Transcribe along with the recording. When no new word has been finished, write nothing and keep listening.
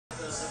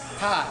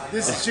Hi,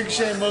 this is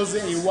Shane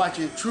Mosley, and you're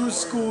watching True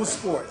School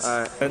Sports.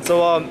 All right. And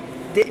so, I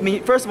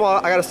mean, first of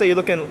all, I gotta say you're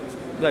looking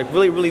like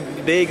really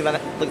big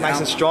and look nice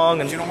and strong.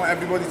 And you know what?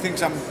 Everybody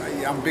thinks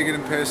I'm bigger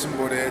in person,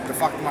 but the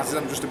fact of the matter is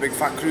I'm just a big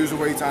fat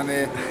cruiserweight, and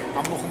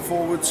I'm looking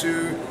forward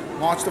to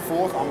March the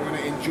 4th. I'm going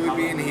to enjoy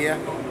being here.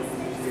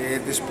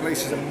 This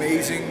place is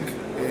amazing.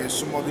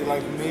 Somebody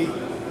like me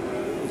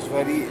is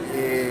very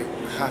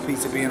happy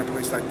to be in a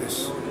place like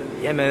this.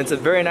 Yeah, man, it's a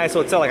very nice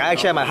hotel. Like, I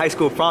actually had my high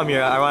school prom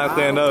here,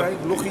 ironically enough. Okay.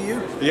 Look at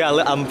you. Yeah,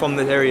 I'm from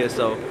this area,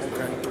 so.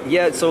 Okay.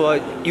 Yeah, so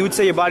you would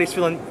say your body's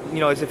feeling,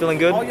 is it feeling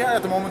good? Oh yeah,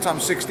 at the moment I'm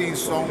 16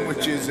 stone,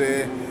 which is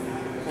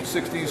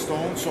 16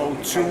 stone, so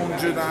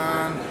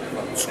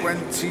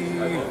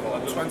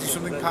 220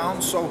 something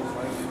pounds, so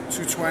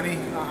 220,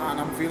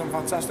 and I'm feeling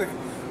fantastic.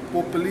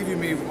 But believe you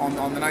me,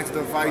 on the night of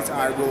the fight,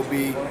 I will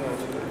be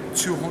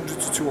 200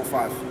 to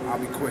 205. I'll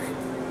be quick.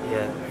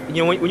 Yeah.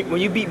 You know,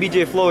 when you beat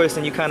BJ Flores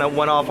and you kind of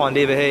went off on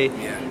David Haye,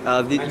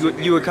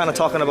 you were kind of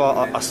talking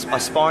about a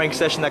sparring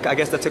session that I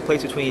guess that took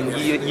place between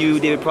you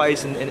David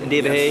Price, and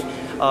David Haye.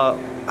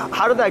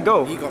 How did that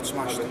go? He got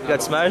smashed. He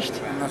got smashed?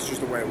 And that's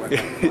just the way it went.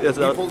 He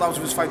pulled out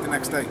of his fight the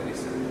next day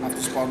after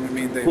sparring with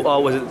me and David.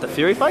 Was it the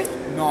Fury fight?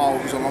 No,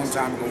 it was a long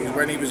time ago. It was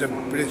when he was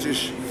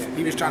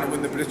he was trying to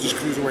win the British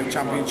Cruiserweight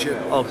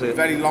Championship. Okay.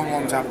 Very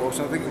long time ago.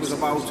 So I think it was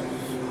about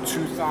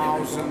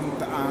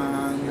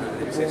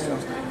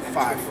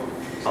 2005.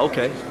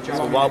 Okay.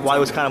 So while he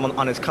was kind of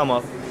on his come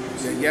up.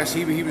 Yes,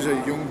 he was a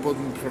young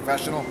budding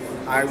professional.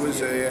 I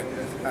was a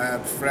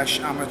fresh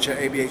amateur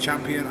ABA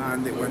champion,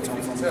 and it went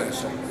on from there.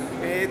 So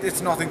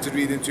it's nothing to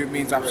read into. It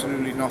means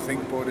absolutely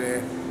nothing. But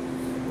the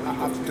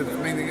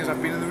main thing is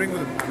I've been in the ring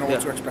with him. I know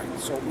what to expect.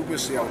 So we'll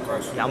see how it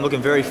goes. Yeah, I'm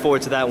looking very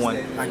forward to that one.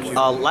 Thank you.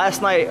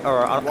 Last night,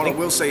 what I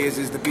will say is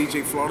the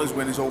BJ Flores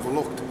win is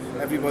overlooked.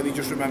 Everybody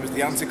just remembers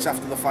the antics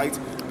after the fight.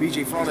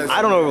 BJ Flores.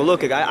 I don't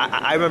overlook it.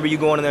 I remember you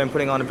going in there and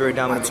putting on a very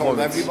dominant performance.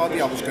 I told everybody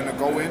I was going to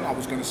go in, I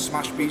was going to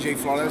smash BJ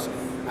Flores,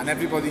 and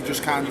everybody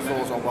just kind of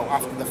thought, oh well,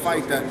 after the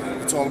fight then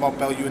it's all about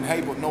Bellew and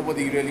Haye, but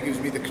nobody really gives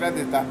me the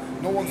credit that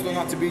no one's done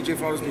that to BJ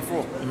Flores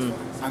before,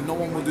 and no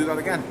one will do that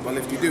again. Well,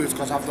 if they do, it's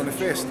because I've done it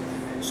first.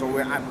 So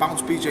I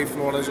bounced BJ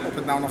Flores up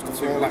and down off the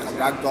floor like a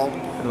rag doll.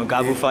 And the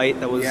Magabu fight,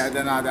 that was... Yeah,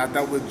 then I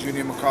dealt with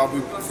Junior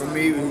Makabu. For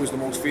me, who was the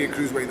most feared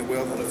cruiserweight in the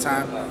world at the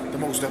time, the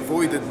most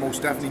avoided,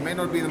 most definitely, may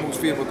not be the most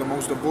feared, but the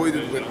most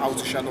avoided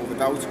without a shadow of a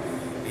doubt.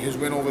 His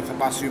win over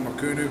Tabasu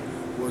Makunu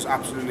was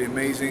absolutely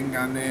amazing,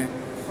 and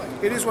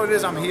it is what it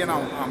is. I'm here now.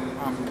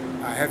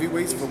 I'm a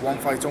heavyweight for one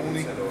fight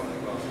only,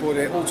 but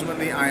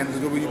ultimately I am the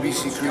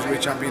WBC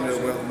Cruiserweight Champion of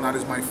the world, and that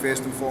is my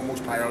first and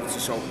foremost priority.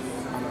 So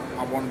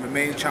I want to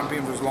remain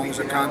champion for as long as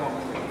I can,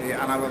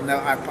 and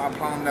I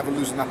plan on never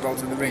losing that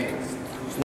belt in the ring.